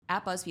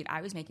at BuzzFeed,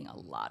 I was making a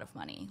lot of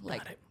money,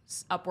 like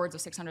upwards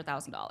of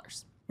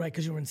 $600,000. Right,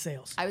 because you were in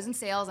sales. I was in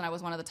sales and I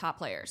was one of the top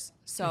players.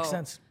 So Makes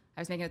sense.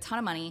 I was making a ton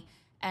of money.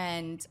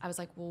 And I was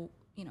like, well,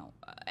 you know,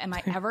 am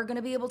I ever going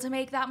to be able to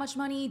make that much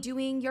money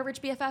doing your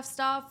Rich BFF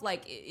stuff?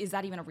 Like, is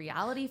that even a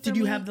reality for me? Did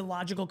you have the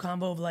logical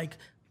combo of like,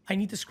 I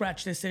need to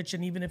scratch this itch,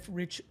 and even if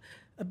Rich,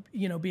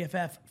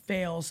 BFF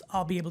fails,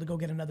 I'll be able to go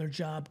get another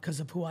job because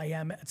of who I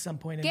am at some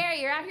point.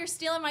 Gary, you're out here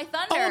stealing my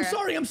thunder.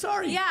 Oh, I'm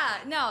sorry. Yeah,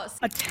 no.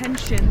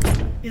 Attention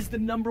is the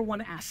number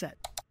one asset.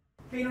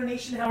 Vayner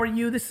Nation, how are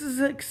you? This is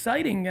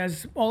exciting.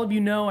 As all of you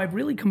know, I've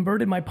really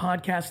converted my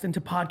podcast into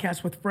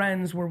Podcasts with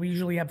Friends, where we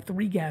usually have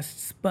 3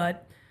 guests,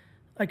 but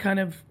I kind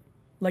of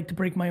like to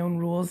break my own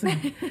rules.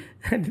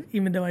 And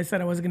even though I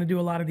said I wasn't going to do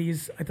a lot of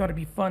these, I thought it'd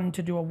be fun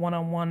to do a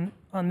one-on-one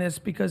on this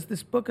because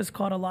this book has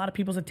caught a lot of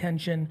people's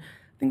attention.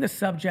 I think the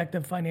subject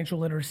of financial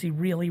literacy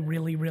really,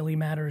 really, really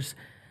matters.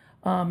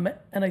 And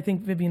I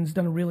think Vivian's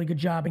done a really good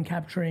job in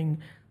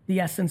capturing the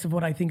essence of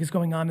what I think is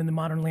going on in the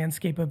modern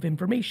landscape of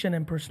information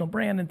and personal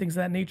brand and things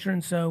of that nature.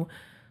 And so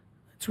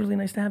it's really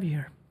nice to have you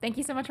here. Thank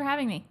you so much for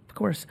having me. Of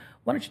course.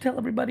 Why don't you tell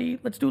everybody,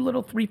 let's do a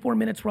little 3-4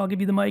 minutes where I'll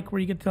give you the mic, where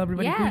you get to tell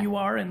everybody who you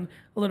are and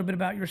a little bit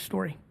about your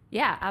story.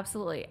 Yeah,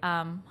 absolutely.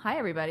 Hi,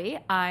 everybody.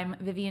 I'm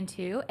Vivian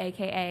Tu,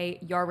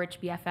 a.k.a. your Rich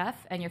BFF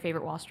and your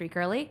favorite Wall Street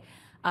girly.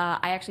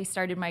 I actually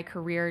started my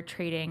career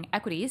trading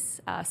equities,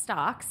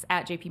 stocks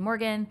at JP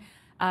Morgan.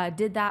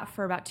 Did that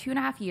for about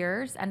 2.5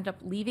 years, ended up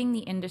leaving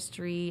the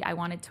industry. I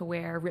wanted to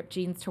wear ripped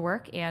jeans to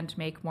work and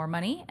make more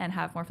money and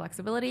have more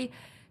flexibility.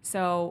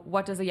 So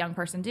what does a young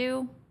person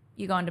do?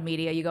 You go into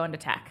media, you go into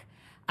tech.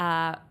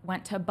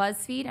 Went to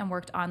BuzzFeed and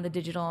worked on the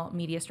digital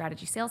media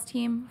strategy sales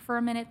team for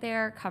a minute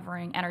there,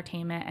 covering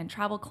entertainment and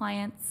travel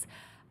clients.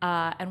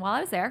 And while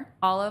I was there,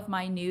 all of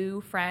my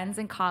new friends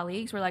and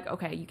colleagues were like,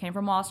 okay, you came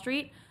from Wall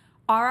Street.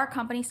 Are our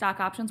company stock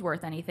options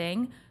worth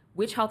anything?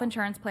 Which health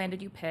insurance plan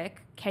did you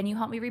pick? Can you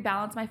help me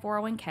rebalance my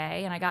 401k?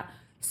 And I got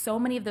so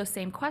many of those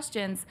same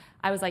questions.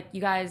 I was like, you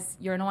guys,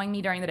 you're annoying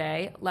me during the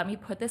day. Let me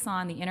put this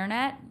on the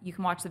internet. You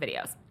can watch the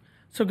videos.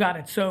 So got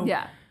it. So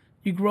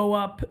you grow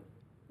up.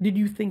 Did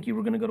you think you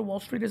were going to go to Wall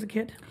Street as a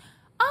kid?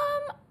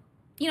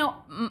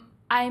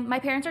 My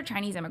parents are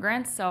Chinese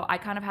immigrants, so I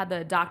kind of had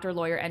the doctor,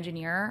 lawyer,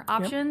 engineer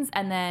options,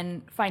 and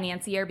then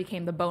financier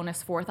became the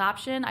bonus 4th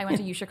option. I went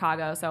to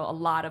UChicago, so a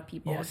lot of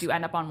people do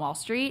end up on Wall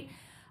Street.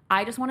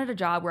 I just wanted a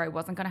job where I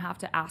wasn't going to have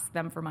to ask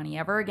them for money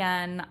ever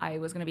again. I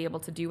was going to be able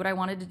to do what I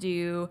wanted to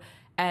do.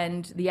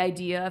 And the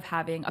idea of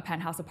having a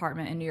penthouse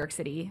apartment in New York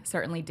City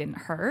certainly didn't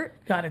hurt.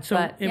 Got it.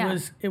 So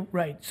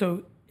right.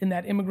 So in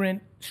that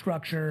immigrant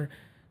structure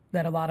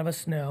that a lot of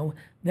us know,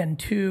 then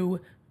 2,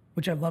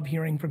 which I love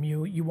hearing from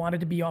you, you wanted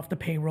to be off the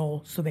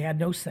payroll so they had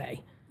no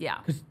say. Yeah.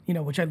 Because,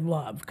 which I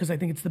love, because I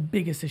think it's the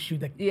biggest issue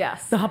that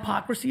the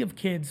hypocrisy of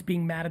kids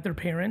being mad at their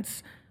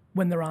parents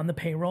when they're on the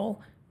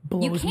payroll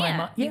blows my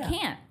mind. You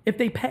can't. If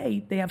they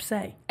pay, they have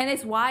say. And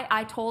it's why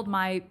I told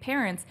my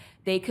parents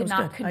they could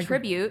not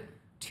contribute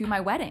to my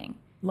wedding.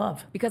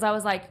 Love. Because I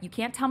was like, you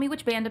can't tell me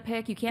which band to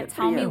pick. You can't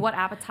tell me what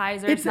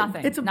appetizers.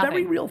 Nothing. It's a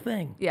very real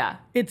thing. Yeah.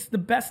 It's the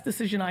best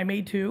decision I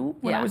made too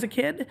when I was a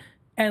kid.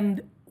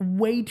 And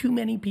way too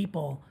many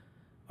people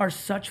are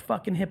such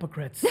fucking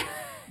hypocrites.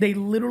 They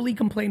literally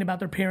complain about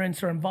their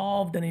parents are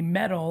involved and they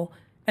meddle.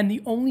 And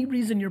the only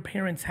reason your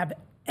parents have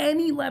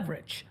any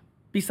leverage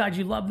besides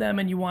you love them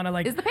and you want to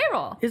is the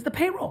payroll. Is the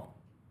payroll.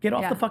 Get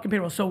off the fucking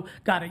payroll. So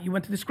got it. You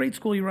went to this great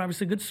school. You were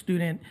obviously a good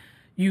student.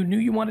 You knew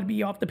you wanted to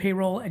be off the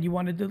payroll and you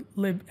wanted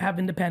to have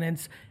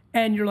independence.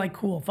 And you're like,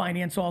 cool,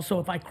 finance also.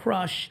 If I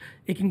crush,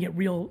 it can get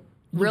real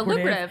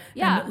lucrative.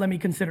 Yeah. And let me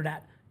consider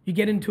that. You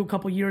get into a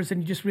couple years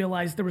and you just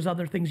realize there was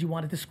other things you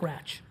wanted to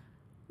scratch.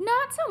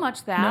 Not so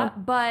much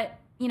that, but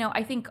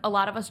I think a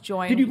lot of us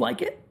joined. Did you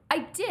like it? I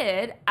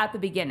did at the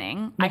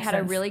beginning. I had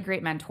a really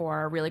great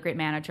mentor, a really great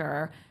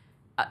manager.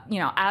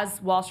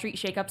 As Wall Street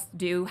shakeups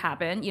do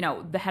happen,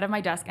 the head of my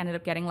desk ended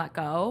up getting let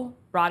go,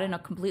 brought in a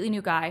completely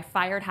new guy,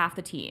 fired half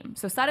the team.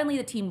 So suddenly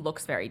the team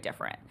looks very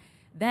different.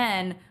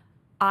 Then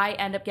I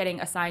end up getting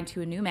assigned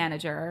to a new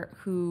manager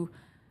who...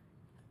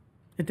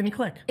 It didn't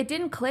click. It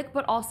didn't click,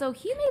 but also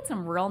he made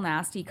some real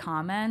nasty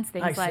comments.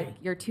 Things like,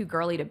 you're too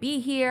girly to be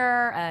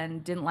here,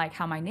 and didn't like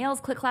how my nails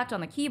click-clacked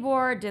on the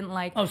keyboard, didn't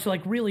like... Oh, so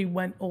really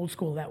went old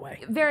school that way.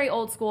 Very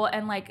old school,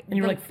 and And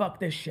you're like, fuck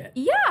this shit.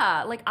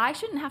 Yeah, I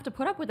shouldn't have to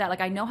put up with that.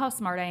 I know how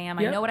smart I am.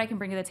 I know what I can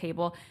bring to the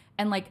table.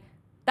 And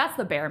that's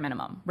the bare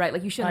minimum,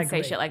 right? You shouldn't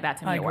say shit like that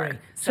to me at work.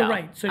 So you're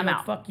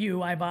like, fuck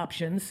you, I have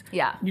options.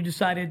 Yeah. You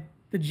decided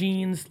the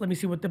jeans, let me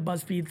see what the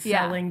BuzzFeed's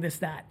selling, this,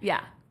 that.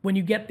 Yeah. When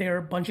you get there,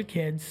 a bunch of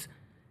kids...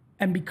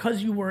 And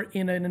because you were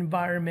in an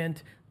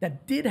environment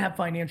that did have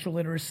financial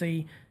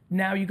literacy,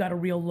 now you got a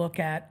real look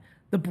at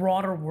the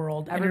broader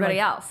world. Everybody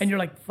else. And you're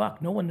like,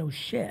 fuck, no one knows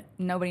shit.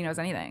 Nobody knows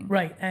anything.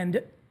 Right.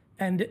 And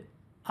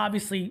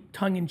obviously,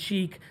 tongue in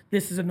cheek,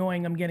 this is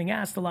annoying. I'm getting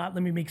asked a lot.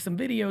 Let me make some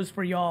videos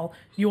for y'all.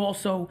 You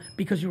also,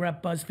 because you were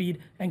at BuzzFeed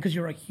and because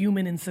you're a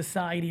human in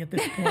society at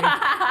this point,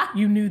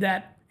 you knew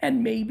that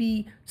and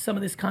maybe some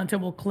of this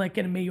content will click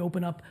and it may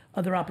open up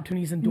other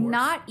opportunities and doors.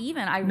 Not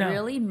even. I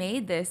really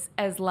made this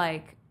as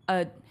like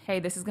hey,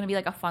 this is going to be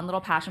like a fun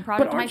little passion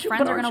project my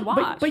friends are going to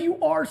watch. But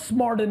you are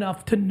smart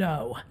enough to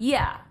know.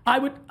 Yeah.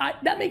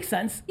 That makes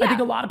sense. Yeah. I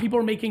think a lot of people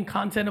are making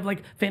content of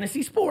like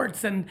fantasy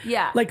sports and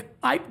like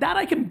I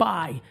can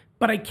buy,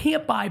 but I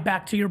can't buy,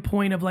 back to your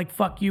point of like,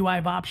 fuck you, I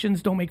have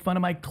options, don't make fun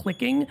of my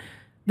clicking,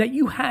 that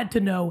you had to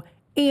know,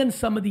 and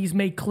some of these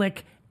may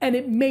click and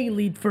it may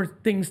lead for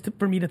things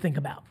for me to think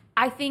about.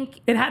 I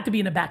think it had to be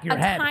in the back of your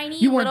head.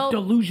 You weren't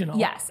delusional.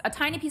 Yes. A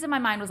tiny piece of my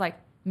mind was like,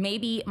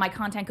 maybe my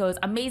content goes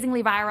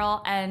amazingly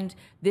viral and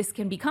this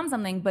can become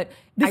something, but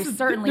I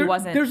certainly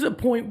wasn't there's a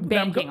point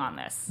banking on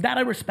this. That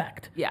I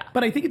respect. Yeah.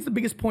 But I think it's the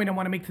biggest point I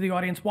want to make to the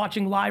audience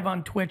watching live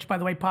on Twitch. By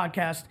the way,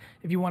 podcast,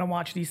 if you want to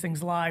watch these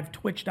things live,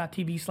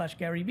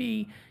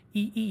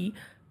 twitch.tv/GaryVee.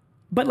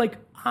 But like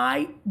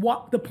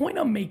the point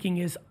I'm making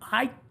is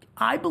I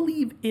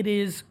believe it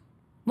is,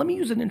 let me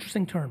use an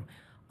interesting term.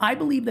 I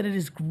believe that it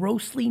is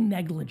grossly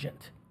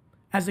negligent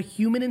as a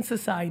human in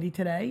society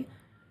today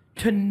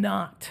to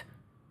not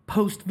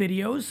post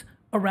videos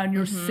around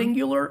your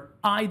singular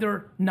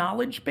either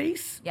knowledge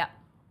base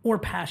or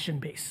passion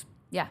base.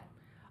 Yeah.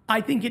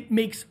 I think it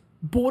makes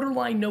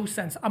borderline no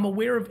sense. I'm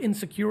aware of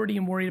insecurity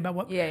and worried about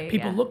what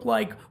people look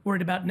like,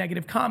 worried about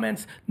negative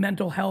comments,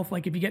 mental health.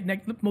 Like if you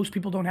get most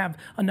people don't have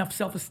enough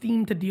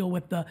self-esteem to deal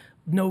with the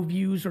no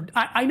views, or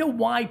I know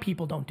why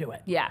people don't do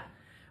it. Yeah.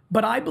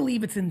 But I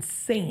believe it's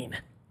insane.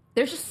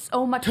 There's just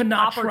so much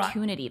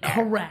opportunity there.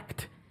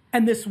 Correct.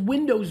 And this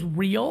window's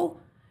real.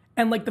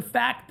 And like the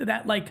fact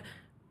that like,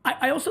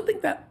 I also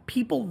think that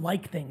people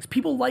like things.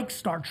 People like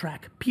Star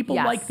Trek. People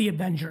like the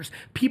Avengers.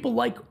 People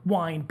like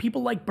wine.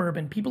 People like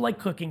bourbon. People like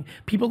cooking.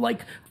 People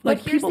like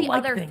here's people the like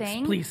other things.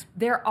 Thing. Please.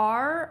 There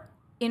are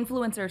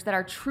influencers that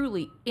are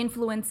truly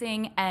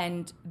influencing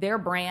and their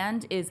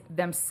brand is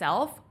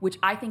themselves, which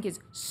I think is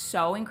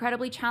so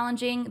incredibly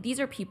challenging. These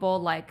are people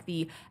like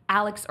the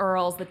Alex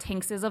Earls, the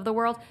Tinkses of the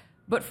world.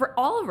 But for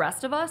all the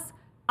rest of us,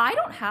 I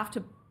don't have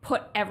to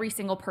put every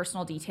single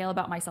personal detail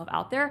about myself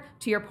out there.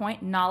 To your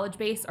point, knowledge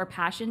base or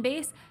passion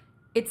base,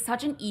 it's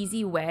such an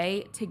easy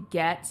way to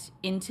get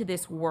into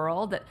this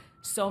world that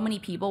so many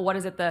people, what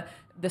is it, the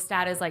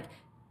stat is like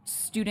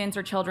students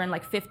or children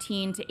like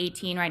 15 to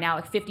 18 right now,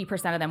 like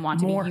 50% of them want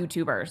to be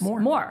YouTubers.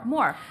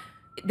 More.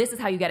 This is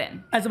how you get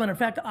in. As a matter of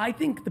fact, I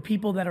think the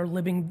people that are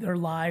living their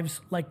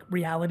lives like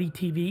reality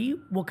TV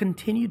will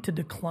continue to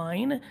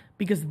decline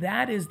because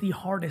that is the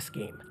hardest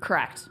game.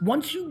 Correct.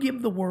 Once you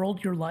give the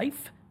world your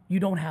life,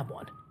 you don't have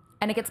one.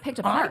 And it gets picked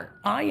apart.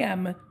 I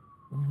am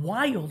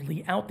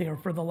wildly out there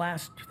for the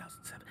last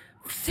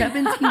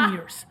 17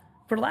 years.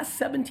 For the last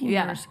 17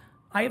 years,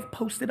 I have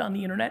posted on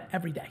the internet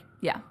every day.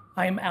 Yeah.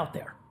 I am out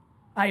there.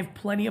 I have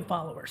plenty of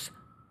followers.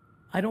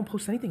 I don't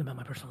post anything about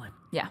my personal life.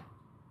 Yeah.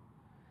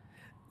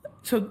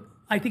 So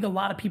I think a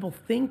lot of people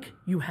think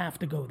you have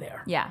to go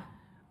there. Yeah.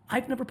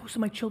 I've never posted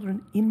my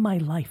children in my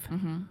life.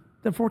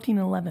 They're 14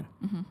 and 11.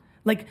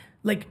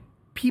 Like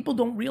people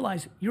don't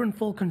realize you're in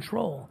full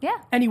control.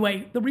 Yeah.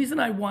 Anyway, the reason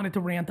I wanted to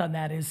rant on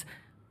that is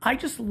I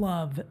just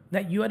love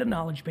that you had a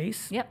knowledge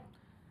base. Yep.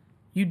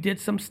 You did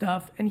some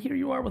stuff, and here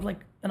you are with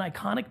like an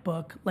iconic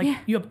book. Like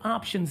you have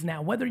options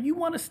now. Whether you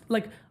want to,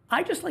 like,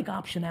 I just like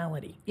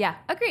optionality. Yeah,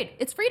 agreed.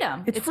 It's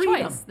freedom. It's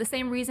freedom. Choice. The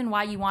same reason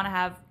why you want to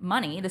have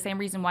money. The same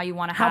reason why you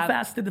want to have. How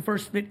fast did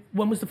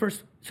when was the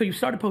first? So you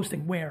started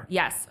posting where?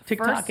 Yes.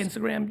 TikTok,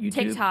 Instagram, YouTube.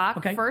 TikTok.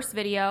 Okay. First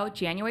video,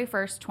 January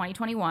 1st,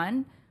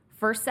 2021.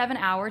 First 7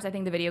 hours, I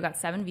think the video got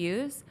 7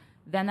 views.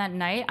 Then that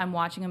night, I'm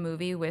watching a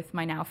movie with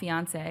my now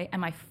fiance,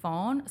 and my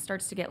phone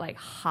starts to get like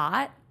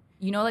hot.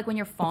 You know, like when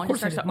your phone just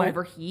starts to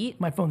overheat.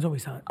 My phone's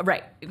always hot.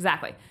 Right,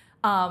 exactly.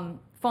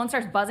 Phone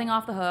starts buzzing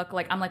off the hook.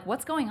 Like I'm like,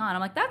 what's going on?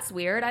 I'm like, that's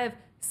weird. I have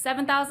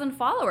 7,000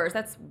 followers.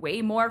 That's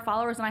way more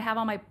followers than I have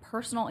on my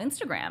personal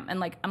Instagram. And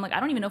like, I'm like, I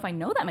don't even know if I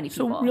know that many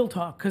people. So real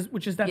talk,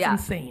 that's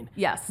insane.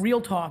 Yes. Real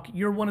talk.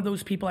 You're one of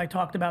those people I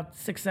talked about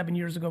 6-7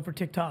 years ago for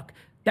TikTok.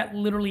 That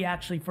literally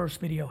actually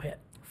first video hit.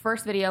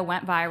 First video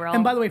went viral.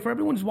 And by the way, for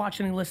everyone who's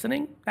watching and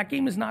listening, that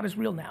game is not as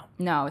real now.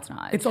 No, it's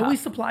not. It's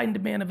always supply and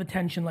demand of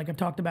attention, like I've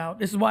talked about.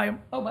 This is why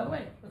by the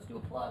way, let's do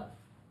a plug.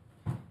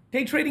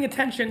 Day Trading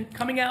Attention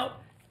coming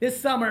out this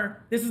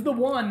summer. This is the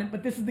one,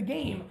 but this is the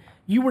game.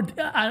 You were,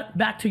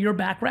 back to your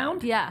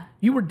background. Yeah.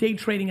 You were day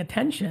trading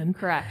attention.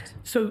 Correct.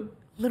 So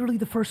literally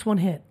the first one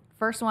hit.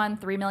 First one,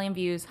 3 million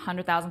views,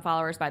 100,000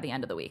 followers by the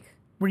end of the week.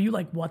 Were you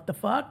like, what the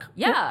fuck?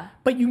 Yeah.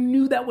 But you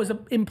knew that was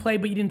in play,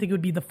 but you didn't think it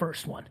would be the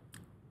first one.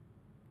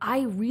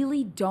 I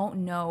really don't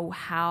know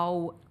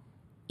how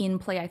in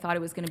play I thought it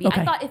was going to be.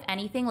 Okay. I thought, if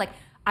anything, like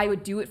I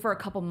would do it for a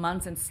couple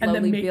months and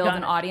slowly build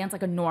an audience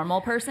like a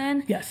normal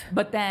person. Yes.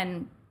 But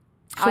then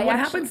So what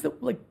happens,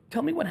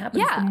 tell me what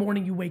happens the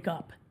morning you wake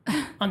up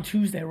on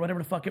Tuesday or whatever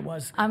the fuck it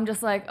was. I'm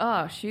just like,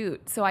 oh,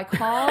 shoot. So I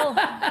call.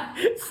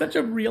 Such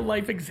a real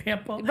life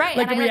example. Right.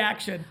 Like a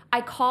reaction.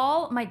 I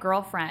call my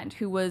girlfriend,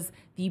 who was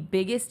the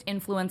biggest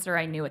influencer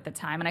I knew at the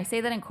time. And I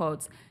say that in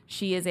quotes.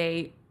 She is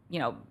a,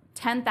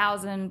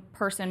 10,000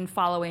 person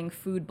following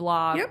food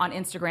blog on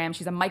Instagram.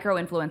 She's a micro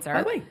influencer.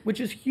 By the way, which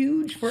is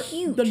huge for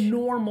the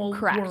normal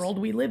world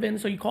we live in.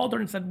 So you called her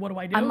and said, what do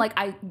I do? I'm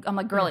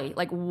like, girly,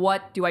 like,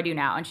 what do I do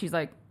now? And she's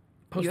like,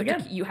 Post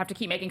you have to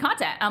keep making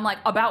content. I'm like,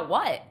 about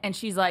what? And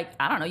she's like,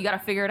 I don't know. You got to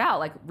figure it out.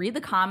 Like, read the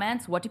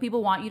comments. What do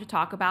people want you to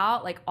talk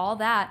about? Like, all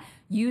that.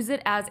 Use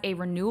it as a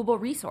renewable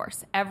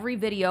resource. Every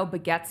video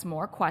begets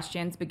more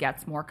questions,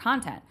 begets more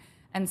content.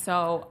 And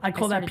so I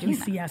call that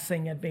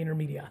PCSing at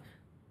VaynerMedia.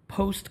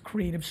 Post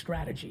creative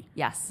strategy.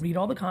 Yes. Read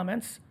all the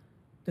comments,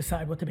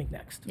 decide what to make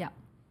next. Yeah,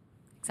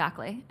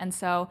 exactly. And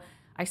so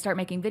I start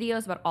making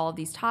videos about all of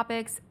these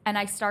topics, and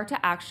I start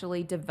to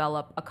actually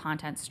develop a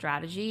content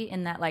strategy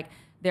in that, like,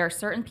 there are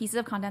certain pieces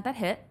of content that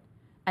hit,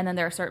 and then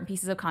there are certain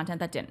pieces of content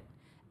that didn't.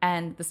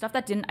 And the stuff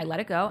that didn't, I let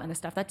it go, and the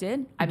stuff that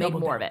did, I made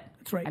more of it.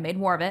 That's right. I made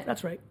more of it.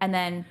 That's right. And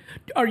then...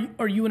 Are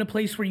you in a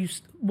place where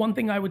one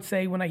thing I would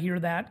say when I hear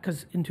that,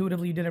 because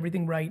intuitively you did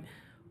everything right,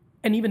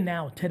 and even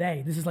now,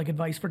 today, this is like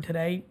advice for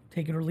today,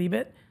 take it or leave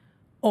it,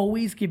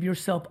 always give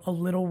yourself a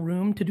little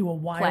room to do a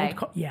wild...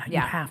 You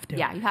have to.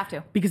 Yeah, you have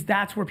to. Because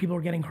that's where people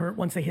are getting hurt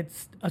once they hit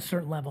a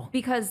certain level.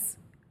 Because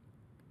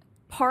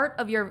part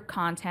of your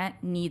content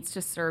needs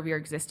to serve your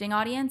existing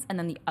audience, and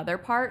then the other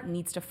part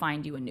needs to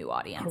find you a new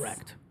audience.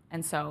 Correct.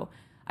 And so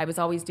I was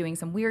always doing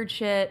some weird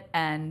shit,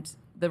 and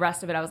the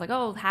rest of it I was like,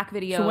 oh, hack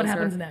videos. So what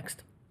happens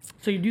next?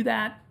 So you do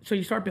that. So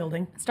you start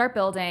building.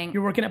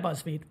 You're working at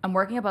BuzzFeed. I'm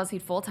working at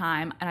BuzzFeed full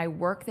time, and I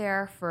work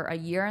there for a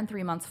year and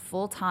 3 months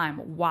full time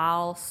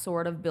while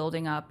sort of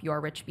building up Your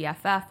Rich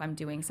BFF. I'm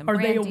doing some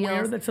brand deals. Are they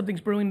aware that something's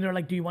brewing? They're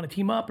like, do you want to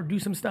team up or do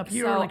some stuff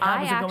here? So like, how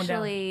I is it going down?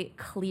 actually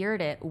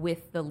cleared it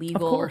with the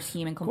legal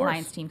team and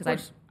compliance team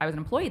because I was an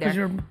employee there. Because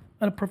you're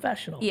a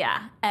professional.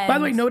 Yeah. By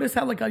the way, notice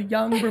how like a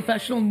young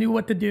professional knew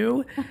what to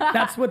do.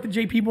 That's what the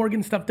JP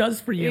Morgan stuff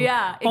does for you.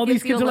 Yeah. All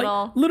these kids are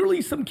like,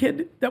 literally some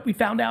kid that we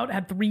found out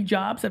had 3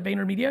 jobs at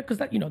VaynerMedia because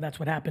that, that's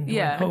what happened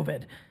during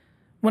COVID.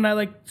 When I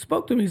like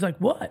spoke to him, he's like,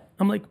 what?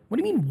 I'm like, what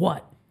do you mean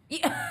what?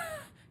 Yeah.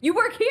 You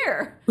work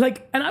here.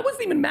 Like, and I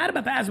wasn't even mad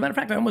about that. As a matter of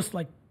fact, I almost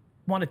like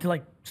wanted to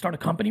like start a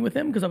company with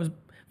him because I was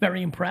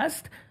very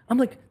impressed. I'm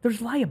like, there's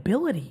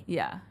liability.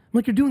 Yeah. I'm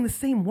like, you're doing the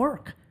same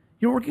work.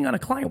 You're working on a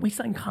client. We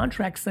sign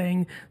contracts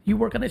saying you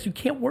work on this. You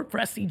can't work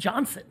for SC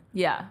Johnson.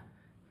 Yeah.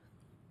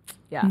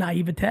 Yeah.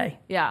 Naivete.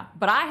 Yeah.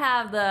 But I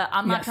have the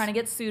I'm not trying to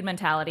get sued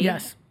mentality.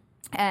 Yes.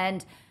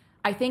 And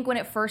I think when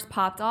it first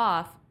popped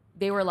off,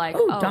 they were like,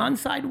 oh, Dawn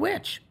Side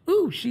Witch.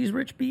 Ooh, she's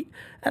Rich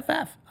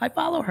BFF. I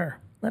follow her.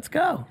 Let's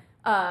go.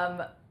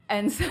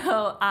 And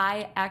so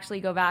I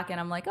actually go back and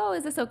I'm like, oh,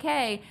 is this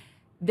okay?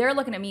 They're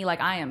looking at me like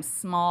I am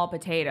small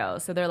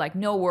potatoes. So they're like,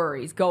 no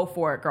worries. Go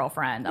for it,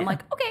 girlfriend. I'm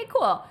like, okay,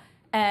 cool.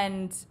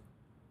 And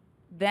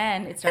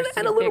then it starts to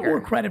get a little bigger. more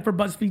credit for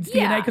BuzzFeed's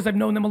DNA because I've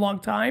known them a long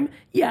time.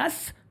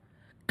 Yes,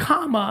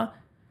 comma,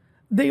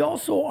 they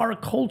also are a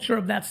culture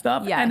of that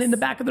stuff. Yes. And in the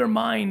back of their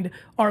mind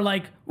are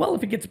like, well,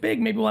 if it gets big,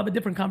 maybe we'll have a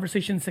different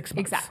conversation in 6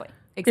 months. Exactly.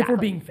 If we're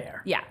being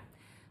fair. Yeah.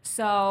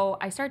 So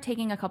I start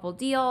taking a couple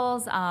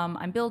deals.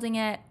 I'm building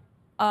it.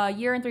 A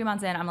year and 3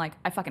 months in, I'm like,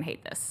 I fucking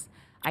hate this.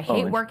 I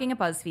hate working at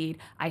BuzzFeed.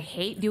 I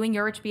hate doing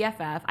Your Rich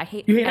BFF. I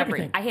hate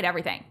everything. I hate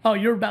everything. Oh,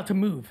 you're about to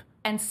move.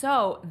 And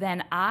so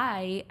then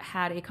I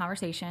had a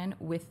conversation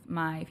with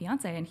my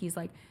fiance, and he's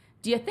like,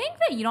 do you think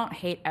that you don't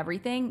hate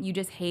everything? You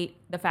just hate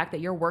the fact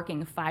that you're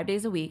working 5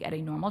 days a week at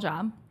a normal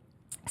job,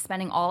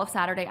 spending all of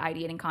Saturday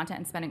ideating content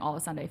and spending all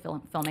of Sunday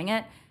filming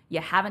it. You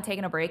haven't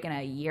taken a break in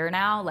a year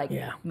now. Like,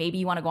 maybe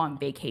you want to go on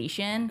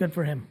vacation. Good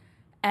for him.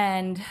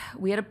 And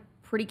we had a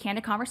pretty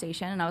candid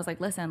conversation, and I was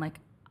like, listen, like,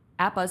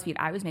 at BuzzFeed,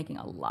 I was making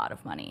a lot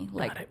of money,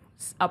 like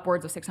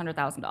upwards of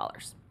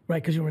 $600,000.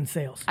 Right, because you were in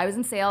sales. I was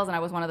in sales, and I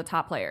was one of the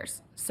top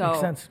players. So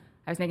makes sense.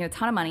 I was making a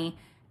ton of money,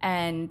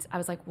 and I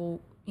was like, well,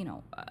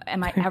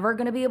 am I ever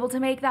going to be able to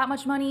make that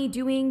much money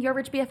doing Your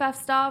Rich BFF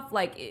stuff?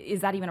 Like,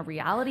 is that even a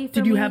reality for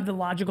me? Did you have the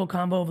logical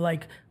combo of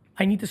like,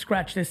 I need to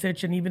scratch this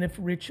itch, and even if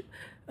Rich,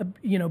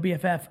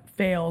 BFF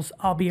fails,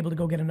 I'll be able to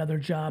go get another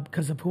job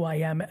because of who I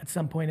am at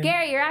some point.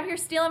 Gary, you're out here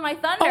stealing my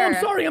thunder.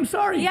 Oh, I'm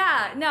sorry.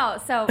 Yeah, no.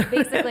 So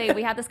basically,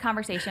 we had this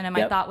conversation, and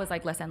my thought was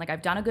like, listen, like,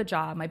 I've done a good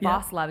job. My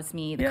boss loves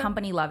me. The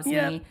company loves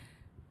me.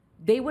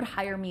 They would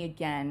hire me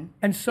again.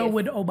 And so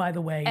would, oh, by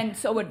the way. And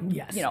so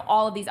would,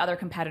 all of these other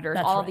competitors,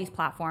 all of these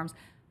platforms.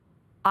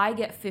 I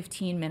get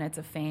 15 minutes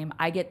of fame.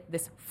 I get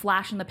this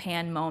flash in the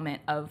pan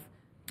moment of,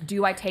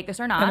 do I take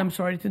this or not? And I'm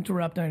sorry to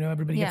interrupt. I know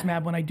everybody gets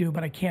mad when I do,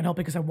 but I can't help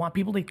it because I want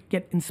people to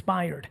get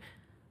inspired.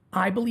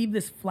 I believe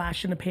this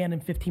flash in the pan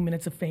and 15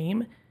 minutes of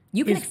fame.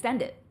 You can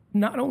extend it.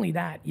 Not only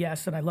that,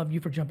 yes, and I love you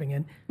for jumping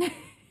in.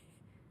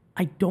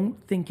 I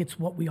don't think it's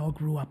what we all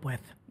grew up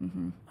with.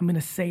 Mm-hmm. I'm going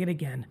to say it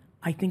again.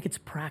 I think it's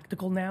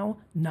practical now,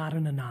 not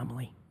an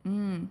anomaly.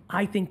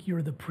 I think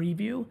you're the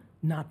preview,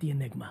 not the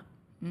enigma.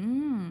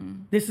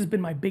 This has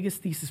been my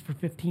biggest thesis for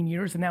 15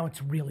 years, and now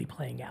it's really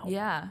playing out.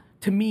 Yeah.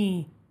 To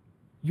me,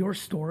 your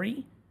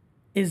story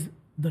is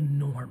the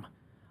norm.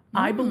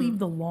 I believe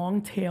the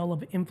long tail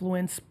of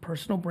influence,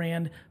 personal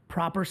brand,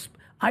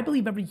 I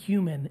believe every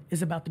human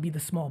is about to be the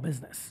small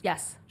business.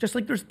 Yes. Just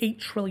like there's 8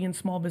 trillion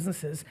small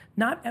businesses,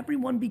 not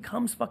everyone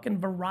becomes fucking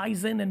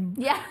Verizon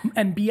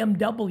and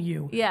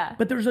BMW. Yeah.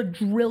 But there's a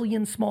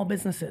trillion small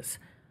businesses.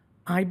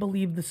 I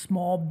believe the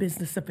small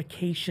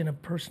businessification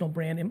of personal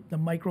brand, the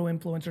micro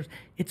influencers,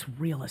 it's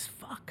real as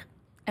fuck.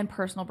 And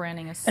personal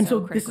branding is And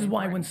so critically this is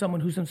why important. when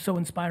someone who's so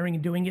inspiring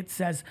and doing it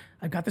says,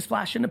 I've got this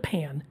flash in the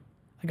pan,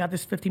 I got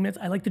this 15 minutes,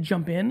 I like to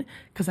jump in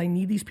because I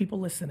need these people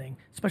listening,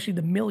 especially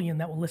the million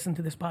that will listen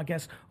to this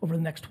podcast over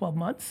the next 12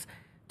 months,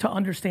 to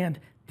understand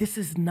this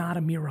is not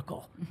a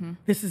miracle. Mm-hmm.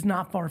 This is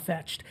not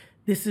far-fetched.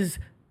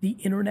 The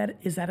internet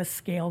is at a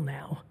scale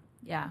now.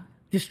 Yeah.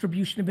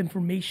 Distribution of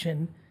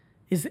information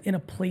is in a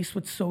place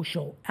with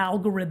social.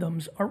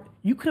 Algorithms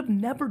you could have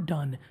never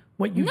done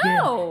what you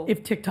did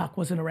if TikTok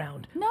wasn't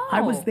around. No. I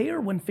was there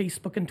when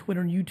Facebook and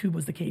Twitter and YouTube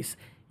was the case.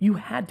 You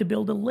had to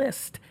build a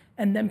list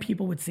and then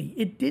people would see.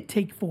 It did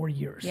take 4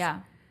 years.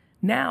 Yeah.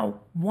 Now,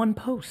 one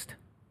post.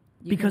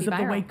 Because of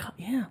the way,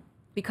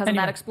 Because of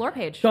that explore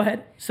page. Go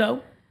ahead.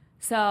 So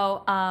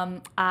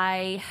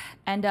I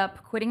end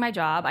up quitting my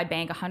job. I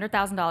bank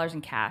 $100,000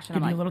 in cash,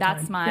 and I'm like,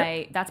 that's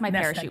my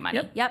parachute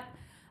money. Yep.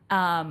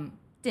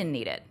 Didn't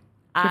need it.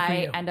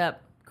 I end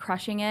up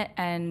crushing it,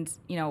 and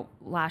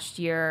last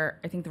year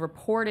I think the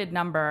reported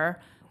number,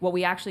 what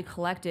we actually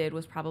collected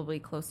was probably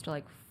close to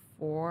like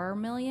 $4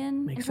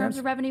 million in terms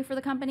of revenue for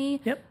the company.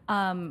 Yep.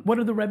 What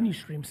are the revenue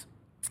streams?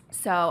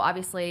 So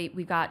obviously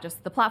we've got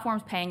just the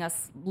platforms paying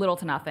us little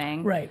to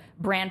nothing. Right.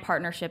 Brand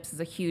partnerships is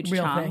a huge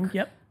Real chunk. thing.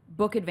 Yep.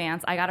 Book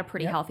advance. I got a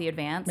pretty healthy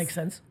advance. Makes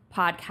sense.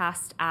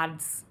 Podcast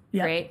ads.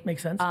 Yeah, great.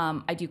 Makes sense.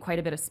 I do quite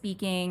a bit of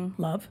speaking.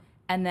 Love.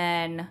 And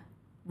then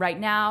right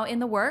now in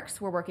the works,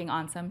 we're working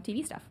on some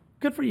TV stuff.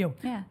 Good for you.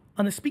 Yeah.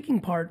 On the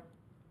speaking part,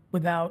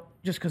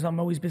 just because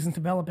I'm always business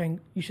developing,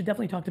 you should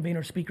definitely talk to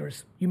Vayner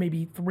speakers. You may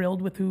be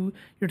thrilled with who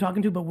you're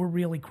talking to, but we're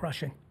really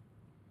crushing.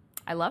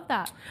 I love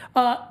that.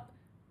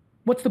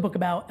 What's the book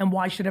about, and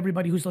why should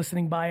everybody who's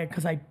listening buy it?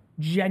 Because I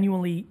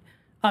genuinely,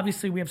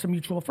 obviously we have some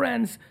mutual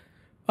friends,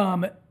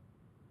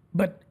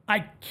 but I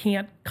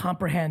can't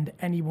comprehend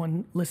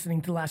anyone listening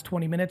to the last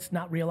 20 minutes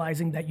not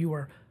realizing that you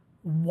are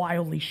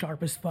wildly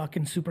sharp as fuck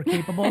and super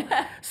capable.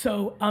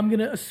 So I'm going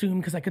to assume,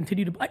 because I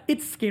continue to,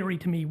 it's scary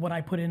to me what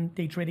I put in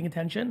day trading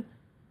attention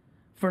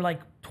for like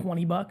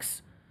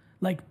 $20.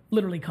 Like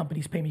literally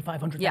companies pay me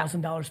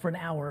 $500,000 for an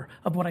hour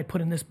of what I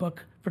put in this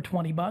book for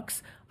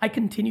 $20. I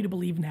continue to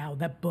believe now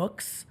that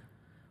books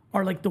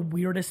are like the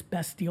weirdest,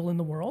 best deal in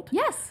the world.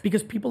 Yes.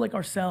 Because people like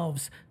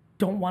ourselves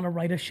don't want to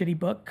write a shitty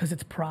book because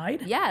it's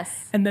pride.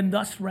 Yes. And then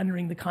thus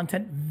rendering the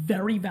content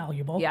very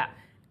valuable. Yeah.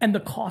 And the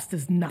cost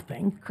is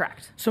nothing.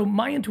 Correct. So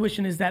my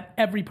intuition is that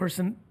every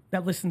person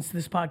that listens to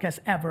this podcast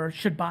ever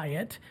should buy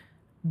it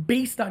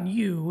based on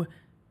you.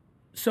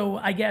 So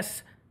I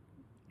guess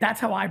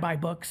that's how I buy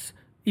books,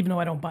 even though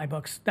I don't buy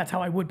books. That's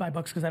how I would buy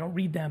books because I don't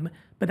read them.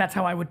 But that's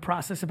how I would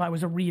process if I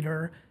was a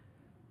reader.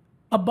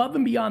 Above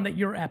and beyond that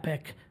you're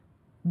epic,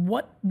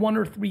 what 1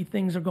 or 3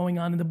 things are going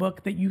on in the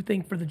book that you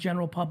think for the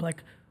general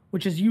public,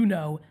 which is,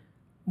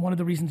 one of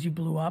the reasons you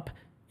blew up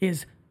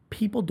is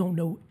people don't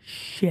know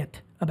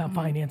shit about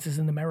finances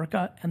in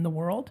America and the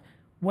world.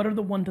 What are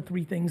the 1 to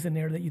 3 things in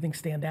there that you think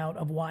stand out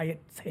of why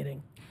it's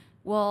hitting?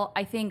 Well,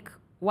 I think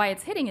why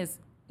it's hitting is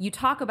you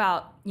talk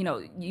about,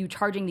 you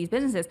charging these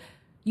businesses.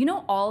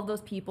 All of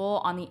those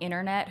people on the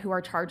internet who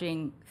are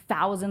charging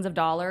thousands of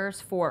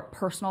dollars for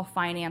personal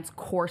finance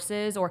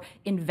courses or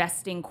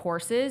investing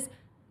courses.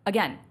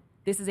 Again,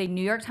 this is a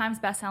New York Times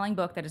bestselling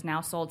book that has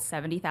now sold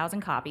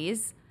 70,000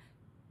 copies.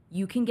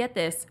 You can get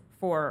this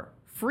for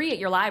free at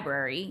your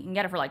library. You can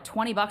get it for like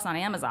 $20 on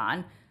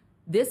Amazon.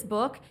 This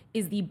book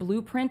is the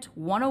blueprint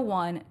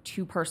 101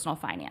 to personal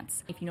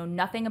finance. If you know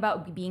nothing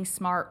about being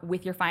smart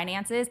with your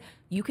finances,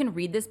 you can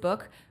read this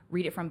book,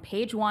 read it from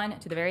page 1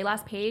 to the very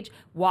last page,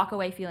 walk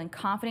away feeling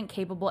confident,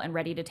 capable, and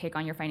ready to take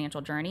on your financial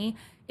journey.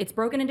 It's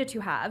broken into 2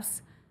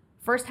 halves.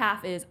 First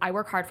half is I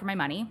work hard for my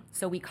money.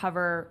 So we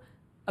cover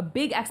a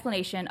big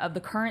explanation of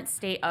the current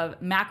state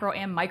of macro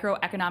and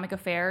microeconomic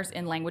affairs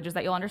in languages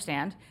that you'll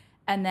understand.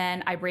 And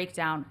then I break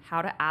down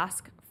how to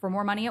ask for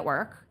more money at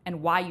work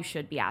and why you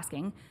should be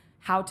asking,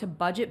 how to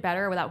budget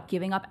better without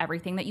giving up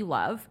everything that you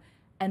love.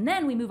 And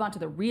then we move on to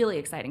the really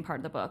exciting part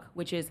of the book,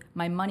 which is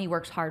my money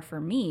works hard for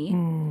me.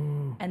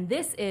 And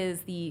this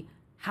is the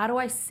how do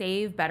I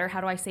save better?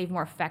 How do I save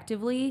more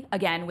effectively?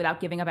 Again, without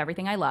giving up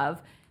everything I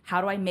love. How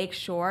do I make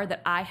sure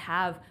that I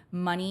have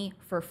money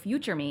for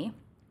future me?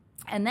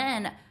 And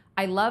then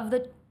I love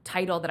the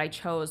title that I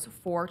chose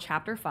for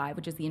chapter 5,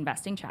 which is the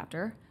investing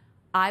chapter.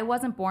 I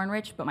wasn't born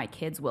rich, but my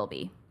kids will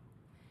be.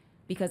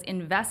 Because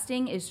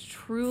investing is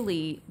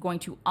truly going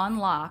to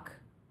unlock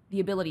the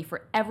ability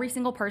for every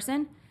single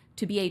person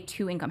to be a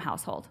 2-income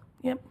household.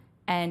 Yep.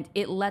 And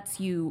it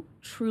lets you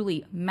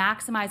truly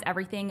maximize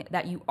everything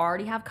that you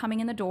already have coming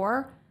in the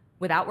door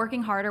without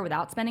working harder,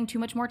 without spending too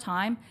much more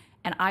time.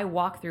 And I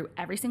walk through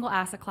every single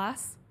asset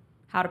class,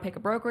 how to pick a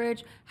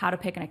brokerage, how to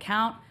pick an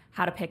account,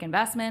 how to pick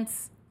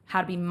investments, how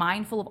to be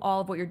mindful of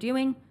all of what you're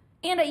doing.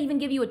 And I even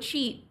give you a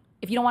cheat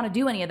if you don't want to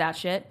do any of that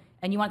shit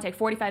and you want to take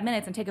 45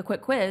 minutes and take a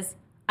quick quiz.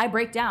 I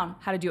break down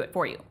how to do it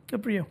for you.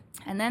 Good for you.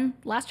 And then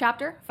last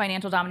chapter,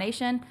 financial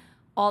domination,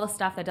 all the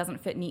stuff that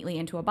doesn't fit neatly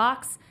into a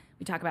box.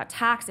 We talk about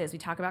taxes, we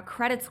talk about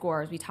credit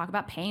scores, we talk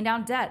about paying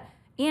down debt.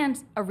 And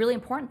a really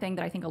important thing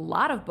that I think a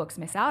lot of books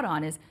miss out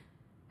on is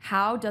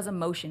how does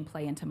emotion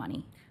play into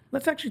money?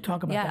 Let's actually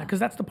talk about that, because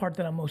that's the part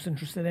that I'm most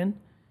interested in.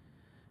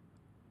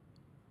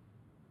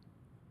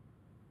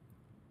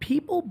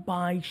 People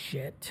buy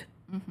shit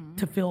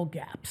to fill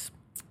gaps.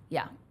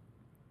 Yeah.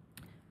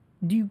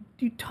 Do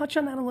you touch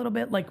on that a little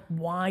bit? Like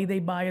why they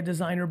buy a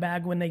designer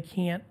bag when they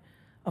can't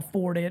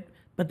afford it,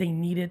 but they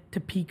need it to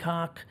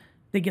peacock.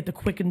 They get the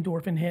quick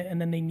endorphin hit, and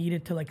then they need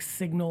it to like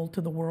signal to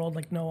the world,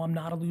 like, no, I'm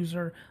not a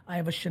loser. I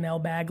have a Chanel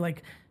bag.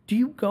 Like, do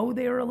you go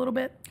there a little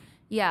bit?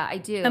 Yeah, I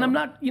do. And I'm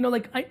not,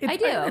 like, I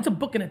do. It's a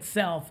book in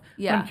itself.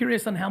 Yeah. But I'm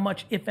curious on how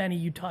much, if any,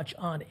 you touch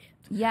on it.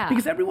 Yeah.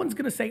 Because everyone's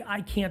going to say,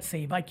 I can't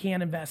save, I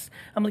can't invest.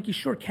 I'm like, you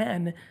sure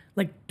can.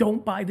 Like,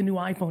 don't buy the new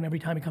iPhone every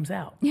time it comes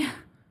out. Yeah.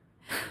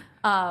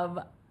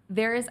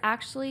 There is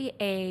actually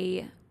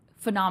a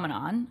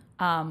phenomenon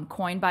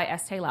coined by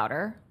Estee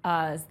Lauder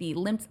as the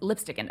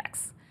lipstick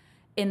index,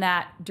 in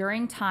that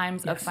during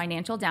times of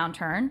financial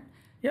downturn,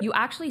 you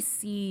actually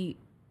see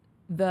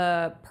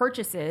the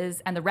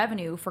purchases and the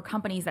revenue for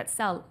companies that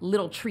sell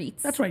little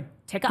treats. That's right.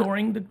 Tick up.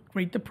 During the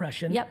Great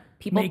Depression,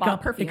 People makeup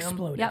bought perfume.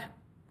 exploded. Yep,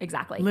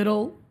 exactly.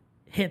 Little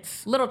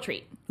hits. Little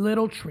treat.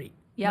 Little treat.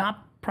 Yep.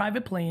 Not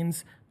private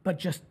planes, but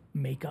just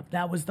makeup.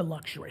 That was the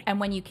luxury. And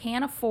when you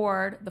can't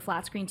afford the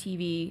flat screen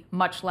TV,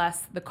 much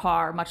less the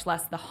car, much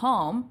less the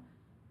home,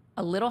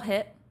 a little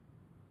hit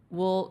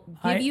will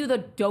give you the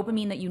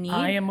dopamine that you need.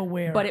 I am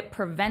aware. But it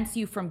prevents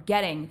you from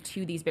getting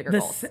to these bigger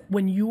goals.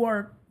 When you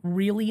are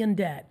really in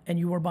debt and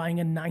you are buying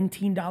a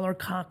 $19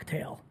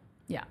 cocktail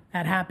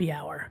at happy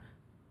hour,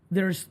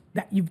 there's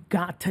that you've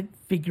got to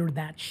figure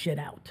that shit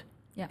out.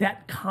 Yeah.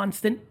 That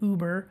constant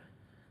Uber,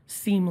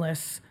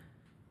 seamless,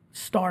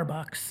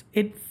 Starbucks,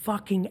 it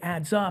fucking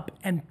adds up.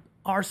 And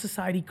our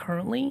society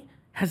currently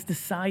has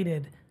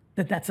decided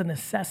that that's a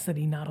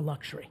necessity, not a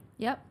luxury.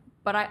 Yep.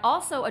 But I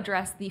also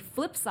address the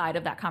flip side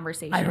of that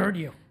conversation. I heard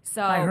you.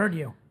 I heard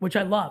you, which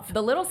I love.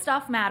 The little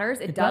stuff matters.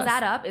 It does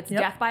add up. It's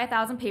death by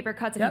 1,000 paper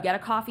cuts if you get a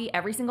coffee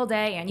every single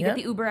day and you get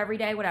the Uber every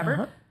day,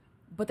 whatever.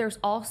 But there's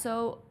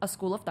also a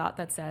school of thought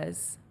that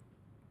says,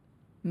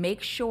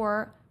 make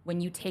sure when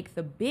you take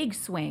the big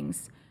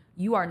swings,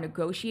 you are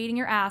negotiating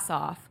your ass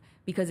off,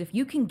 because if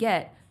you can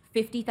get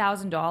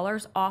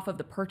 $50,000 off of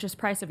the purchase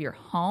price of your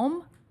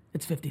home,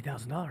 it's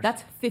 $50,000.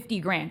 that's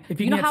 $50,000. If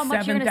you, know how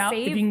much you're going to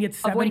save? If you can get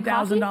avoiding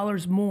coffee?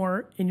 $7,000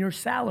 more in your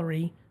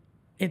salary,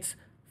 it's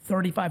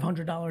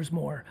 $3,500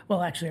 more.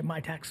 Well, actually, at my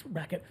tax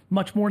bracket,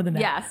 much more than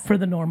that for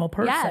the normal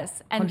person.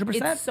 Yes, and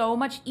 100%. It's so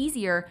much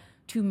easier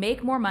to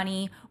make more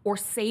money or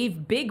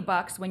save big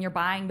bucks when you're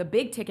buying the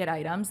big ticket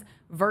items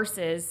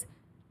versus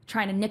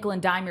trying to nickel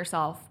and dime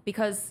yourself.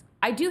 Because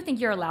I do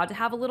think you're allowed to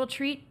have a little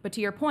treat, but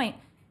to your point,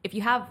 if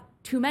you have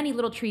too many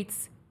little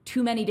treats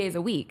too many days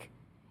a week,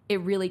 it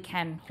really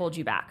can hold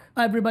you back.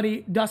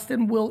 Everybody,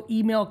 Dustin will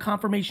email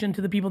confirmation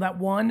to the people that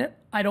won.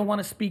 I don't want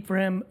to speak for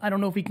him. I don't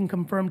know if he can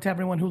confirm to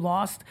everyone who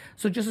lost.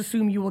 So just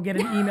assume you will get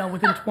an email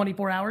within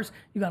 24 hours.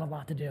 You got a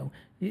lot to do.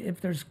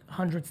 If there's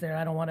hundreds there,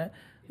 I don't want to.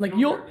 Like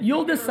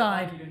you'll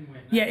decide.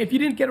 Yeah, if you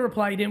didn't get a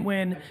reply, you didn't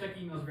win. I check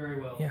emails very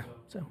well. Yeah.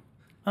 So,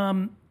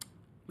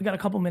 we got a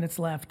couple minutes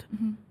left.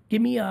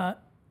 Give me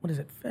what is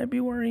it?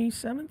 February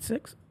 7th,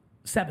 6th,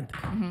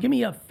 7th. Give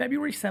me a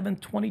February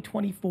 7th,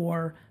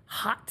 2024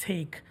 hot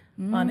take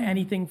on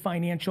anything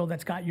financial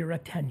that's got your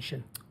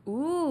attention.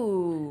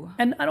 Ooh.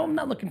 And I'm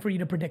not looking for you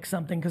to predict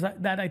something, because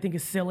that I think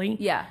is silly.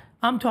 Yeah.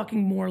 I'm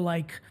talking more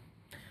like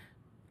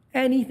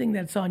anything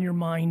that's on your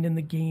mind in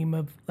the game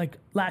of, like,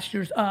 last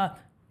year's,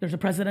 there's a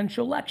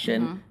presidential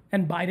election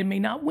and Biden may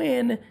not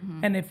win.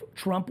 And if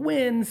Trump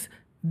wins,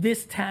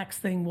 this tax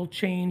thing will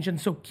change. And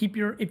so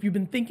if you've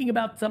been thinking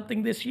about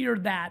something this year,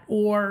 that,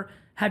 or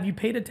have you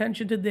paid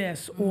attention to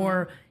this,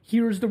 or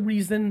here's the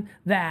reason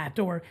that,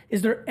 or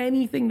is there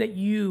anything that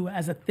you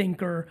as a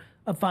thinker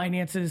of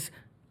finances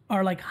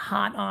are like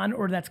hot on,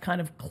 or that's kind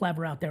of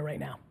clever out there right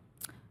now?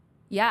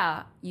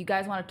 Yeah. You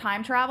guys want to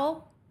time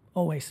travel?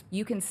 Always.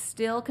 You can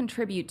still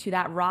contribute to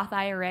that Roth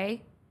IRA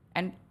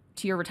and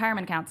to your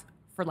retirement accounts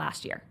for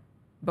last year,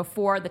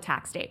 before the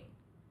tax date.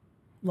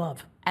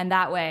 Love. And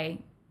that way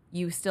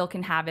you still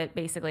can have it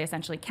basically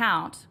essentially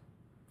count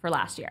for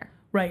last year.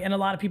 Right, and a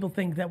lot of people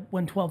think that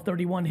when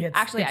 12/31 hits,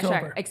 actually, it's sorry,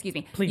 over. Excuse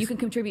me. Please. You can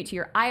contribute to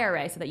your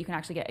IRA so that you can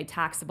actually get a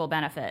taxable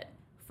benefit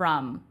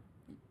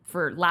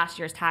for last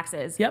year's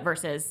taxes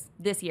versus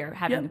this year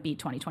having it be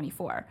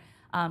 2024.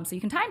 So you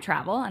can time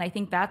travel, and I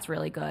think that's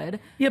really good.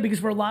 Yeah, because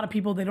for a lot of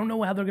people, they don't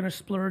know how they're going to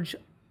splurge,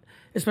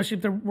 especially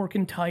if they're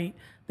working tight.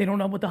 They don't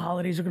know what the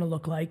holidays are going to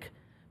look like.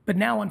 But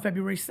now on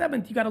February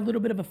 7th, you got a little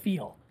bit of a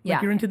feel.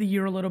 Like you're into the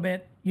year a little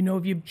bit. You know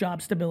if you have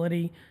job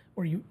stability,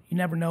 or you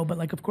never know. But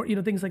like, of course,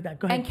 things like that.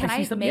 Go ahead. And can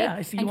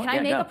I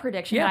make a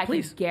prediction that I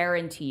can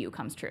guarantee you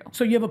comes true?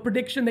 So you have a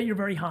prediction that you're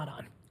very hot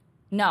on.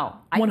 No,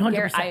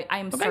 100%. I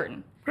am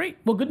certain. Great.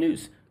 Well, good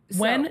news.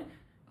 When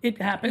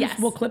it happens, yes.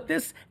 we'll clip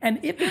this. And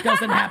if it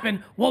doesn't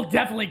happen, we'll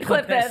definitely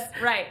clip this.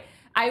 Right.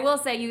 I will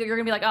say you're going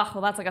to be like, oh,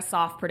 well, that's like a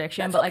soft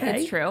prediction, but like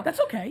it's true. That's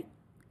okay.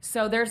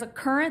 So there's a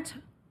current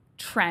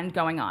trend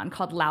going on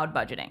called loud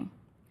budgeting.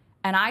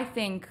 And I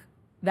think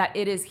that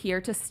it is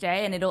here to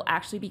stay and it'll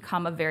actually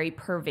become a very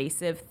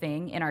pervasive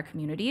thing in our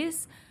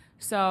communities.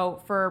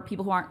 So for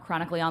people who aren't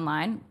chronically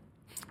online,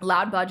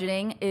 loud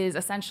budgeting is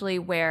essentially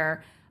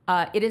where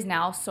it is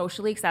now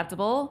socially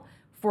acceptable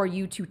for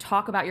you to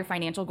talk about your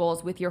financial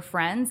goals with your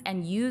friends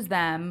and use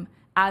them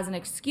as an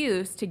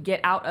excuse to get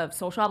out of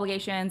social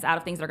obligations, out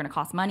of things that are going to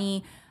cost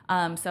money.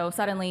 So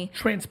suddenly...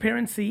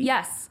 Transparency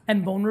yes.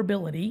 and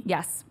vulnerability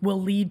yes.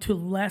 will lead to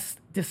less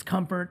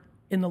discomfort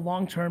in the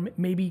long term,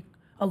 maybe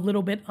a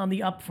little bit on the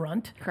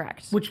upfront.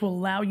 Correct. Which will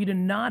allow you to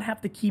not have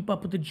to keep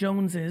up with the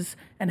Joneses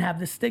and have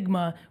the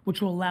stigma,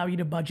 which will allow you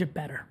to budget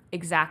better.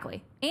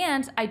 Exactly.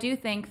 And I do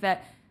think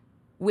that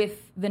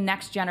with the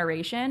next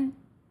generation,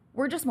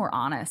 we're just more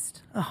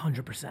honest.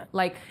 100%.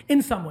 Like,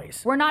 in some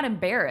ways. We're not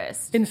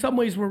embarrassed. In some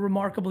ways, we're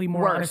remarkably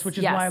more honest, which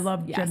is why I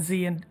love Gen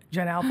Z and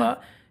Gen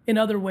Alpha. In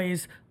other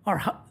ways,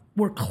 we're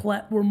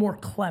more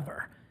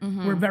clever.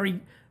 Mm-hmm. We're very...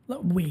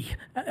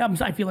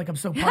 I feel like I'm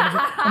so part of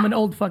it. I'm an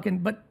old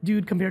fucking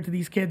dude compared to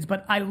these kids,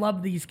 but I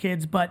love these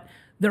kids, but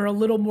they're a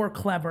little more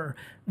clever.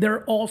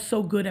 They're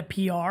also good at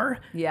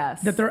PR.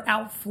 Yes. That they're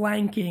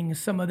outflanking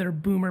some of their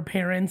boomer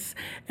parents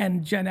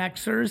and Gen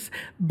Xers.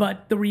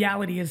 But the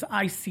reality is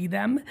I see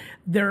them.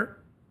 The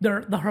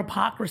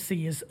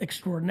hypocrisy is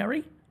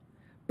extraordinary.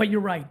 But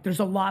you're right. There's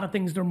a lot of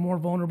things they're more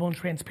vulnerable and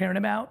transparent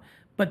about,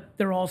 but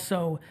they're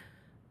also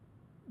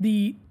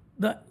the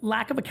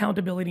lack of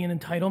accountability and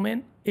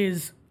entitlement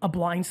is a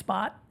blind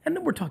spot, and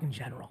then we're talking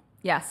general.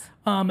 Yes.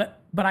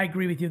 But I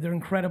agree with you.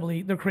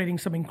 They're creating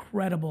some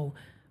incredible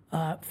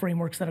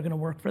frameworks that are going to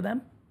work for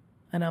them,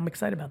 and I'm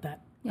excited about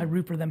that. Yeah. I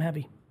root for them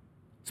heavy,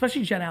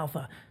 especially Gen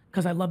Alpha,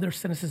 because I love their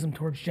cynicism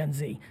towards Gen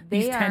Z.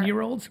 These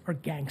 10-year-olds are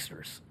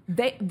gangsters.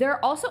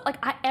 They're also like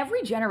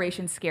every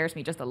generation scares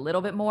me just a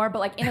little bit more, but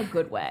like in a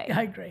good way.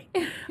 I agree.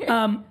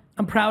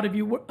 I'm proud of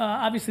you.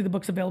 Obviously, the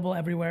book's available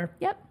everywhere.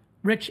 Yep.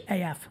 Rich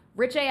AF.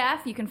 Rich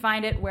AF. You can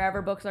find it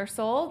wherever books are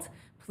sold.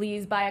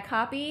 Please buy a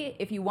copy.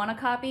 If you want a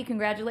copy,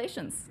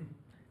 congratulations.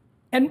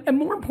 And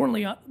more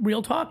importantly,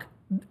 real talk,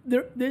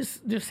 this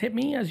just hit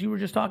me as you were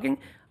just talking.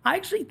 I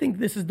actually think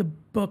this is the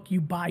book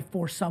you buy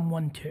for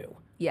someone too.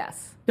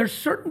 Yes. There's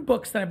certain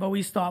books that I've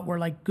always thought were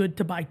like good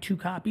to buy 2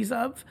 copies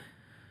of.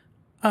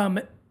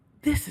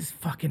 This is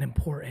fucking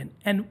important.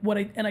 And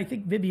I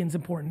think Vivian's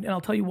important, and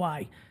I'll tell you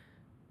why.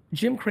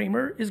 Jim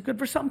Cramer is good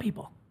for some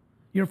people.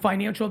 Your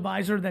financial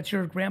advisor, that's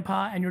your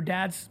grandpa, and your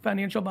dad's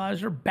financial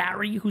advisor,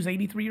 Barry, who's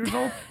 83 years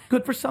old,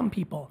 good for some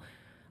people.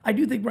 I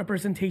do think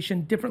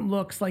representation, different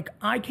looks. Like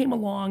I came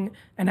along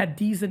and had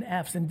D's and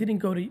F's and didn't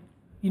go to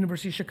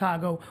University of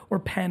Chicago or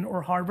Penn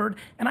or Harvard.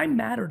 And I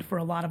mattered for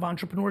a lot of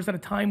entrepreneurs at a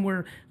time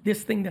where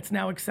this thing that's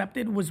now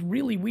accepted was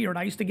really weird.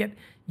 I used to get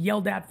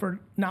yelled at for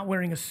not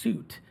wearing a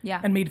suit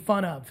and made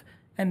fun of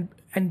and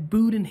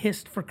booed and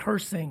hissed for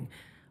cursing.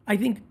 I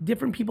think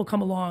different people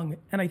come along,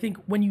 and I think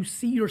when you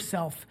see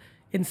yourself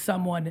in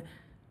someone,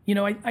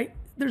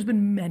 there's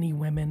been many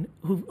women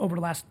who over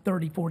the last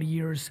 30, 40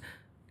 years,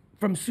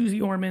 from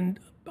Susie Orman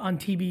on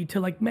TV to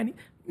like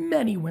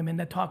many women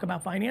that talk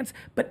about finance,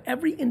 but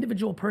every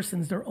individual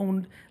person's their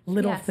own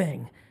little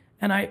thing.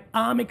 And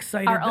I'm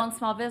excited. Our own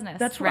small business.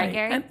 That's right.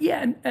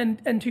 Gary?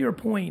 And to your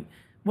point,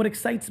 what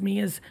excites me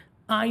is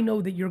I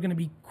know that you're going to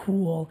be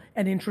cool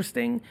and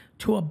interesting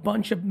to a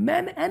bunch of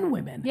men and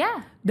women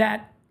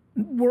that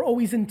were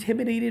always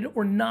intimidated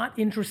or not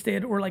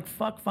interested or like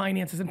fuck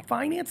finances. And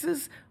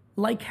finances,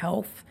 like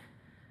health,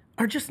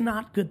 are just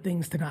not good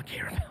things to not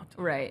care about.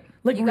 Right.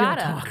 Like you real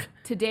gotta. talk.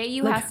 Today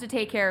you have to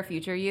take care of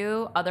future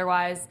you.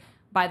 Otherwise,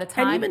 by the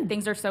time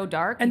things are so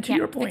dark, you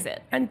can't fix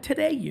it. And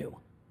today you.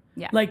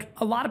 Yeah. Like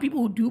a lot of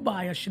people who do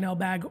buy a Chanel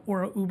bag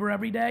or an Uber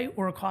every day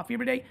or a coffee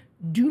every day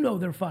do know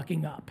they're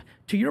fucking up.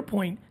 To your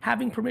point,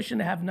 having permission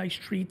to have nice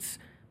treats,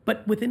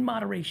 but within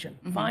moderation.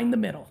 Mm-hmm. Find the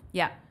middle.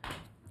 Yeah.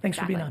 Thanks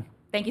for being on.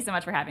 Thank you so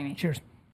much for having me. Cheers.